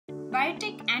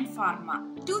Biotech and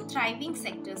pharma, two thriving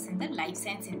sectors in the life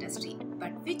science industry.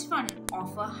 But which one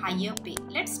offer higher pay?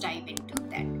 Let's dive into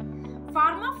that.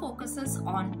 Pharma focuses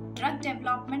on drug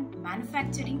development,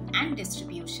 manufacturing and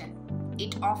distribution.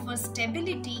 It offers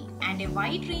stability and a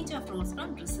wide range of roles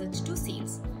from research to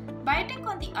sales. Biotech,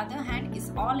 on the other hand,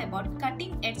 is all about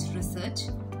cutting-edge research,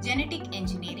 genetic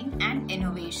engineering and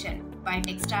innovation.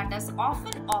 Biotech startups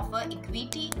often offer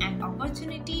equity and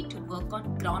opportunity to work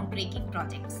on groundbreaking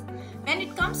projects. When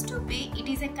it comes to pay, it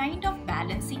is a kind of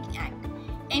balancing act.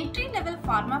 Entry-level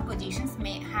pharma positions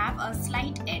may have a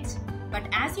slight edge, but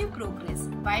as you progress,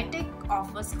 biotech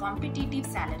offers competitive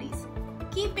salaries.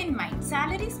 Keep in mind,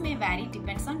 salaries may vary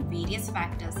depends on various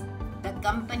factors: the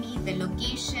company, the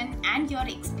location, and your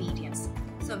experience.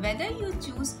 So whether you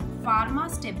choose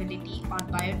pharma stability or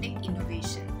biotech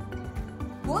innovation,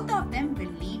 both of them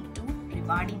will lead to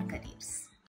rewarding careers.